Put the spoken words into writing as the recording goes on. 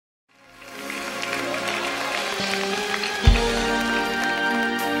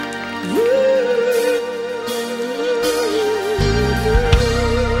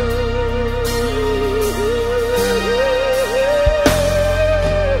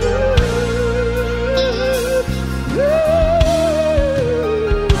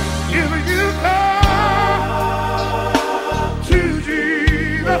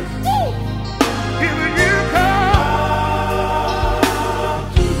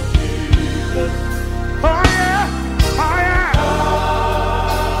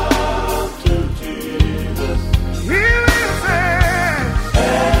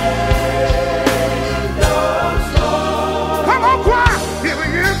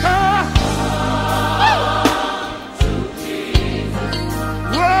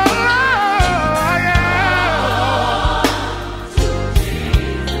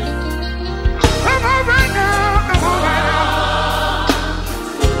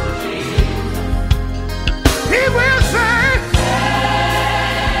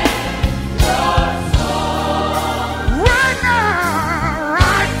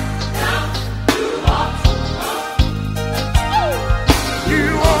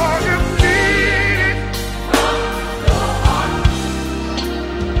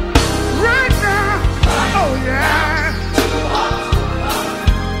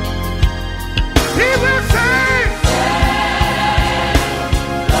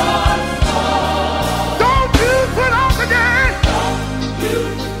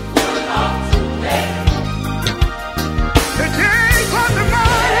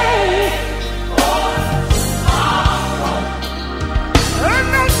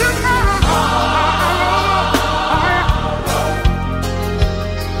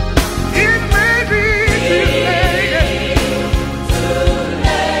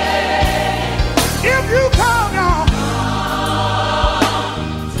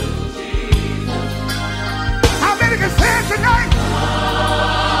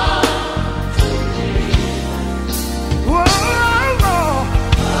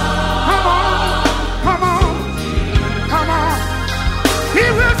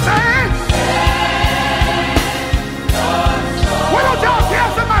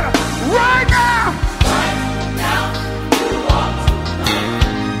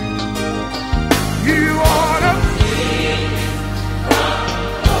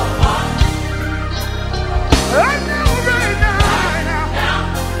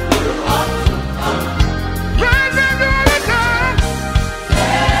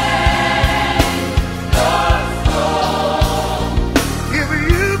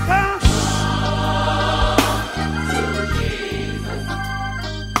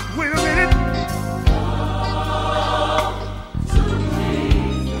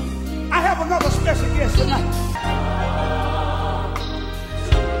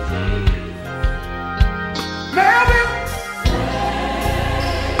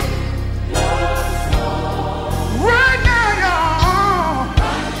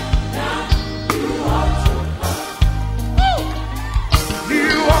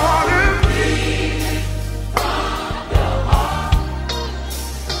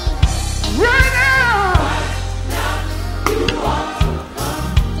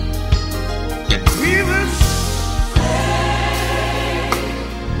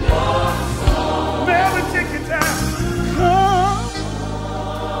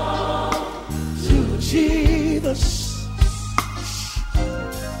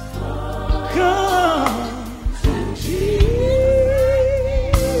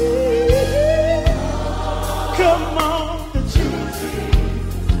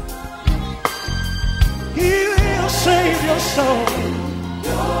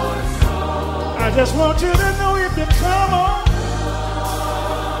I just want you to know if you come on,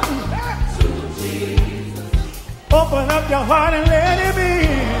 open up your heart and let him in.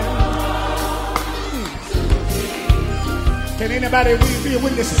 Can anybody be a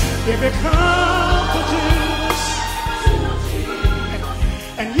witness? If you come to Jesus,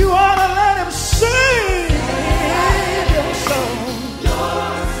 and you ought to let him sing your soul.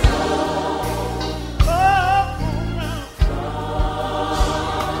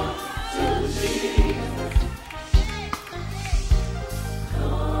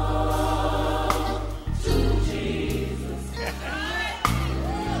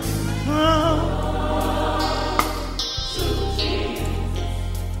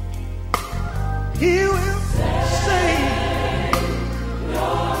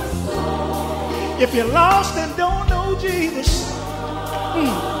 If you're lost and don't know Jesus,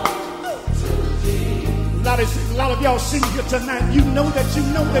 a lot of y'all sing here tonight. You know that you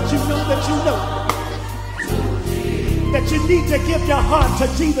know that you know that you know that you need to give your heart to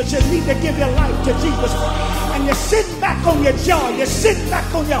Jesus, you need to give your life to Jesus, and you're sitting back on your joy, you're sitting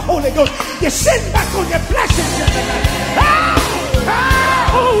back on your Holy Ghost, you're sitting back on your blessings tonight.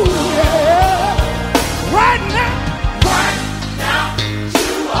 Oh, yeah. Right now,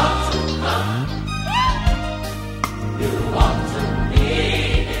 you ought to come. You ought to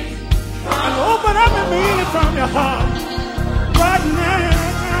mean it. And open up and mean it from your heart. Right now,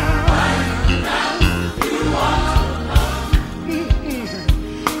 you ought to come.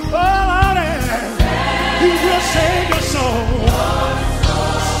 Oh, Lord, He will save your soul.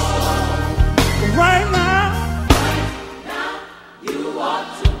 Right now, you ought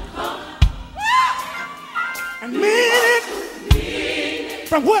to come. And mean it.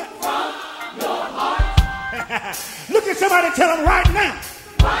 From what? From your heart. Look at somebody, tell them right now.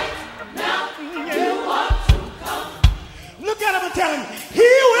 Right now, you ought to come. Look at him and tell him, He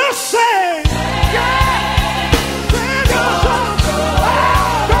will save. Save your soul.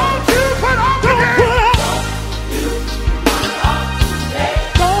 Don't you put on the game.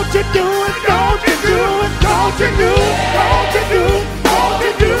 Don't you do it, don't you do it, don't you do it, don't you do it, don't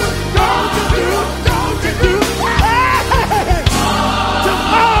you do it, don't you do it, don't you do it.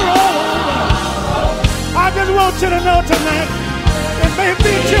 Tomorrow, I just want you to know tonight, it may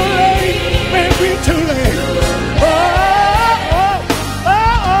be too late, may be too late. Oh, oh,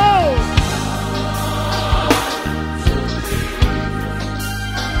 oh, oh.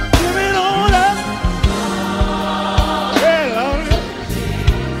 Give it on up. Yeah, Lord.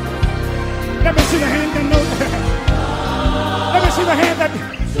 Let me see the hand that knows. Let me see the hand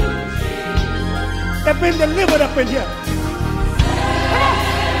that's been delivered up in here.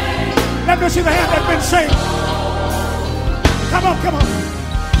 Let me see the hand that's been saved. Come on, come on.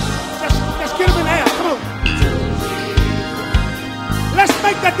 Let's get him in the air. Come on. Let's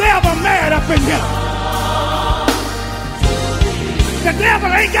make the devil mad up in here. The devil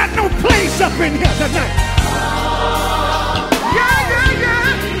ain't got no place up in here tonight. Yeah, yeah,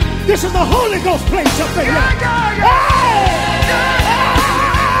 yeah. This is the Holy Ghost place up in here. Yeah, yeah, yeah. Hey! Yeah,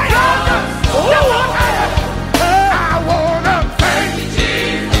 yeah, yeah. Oh,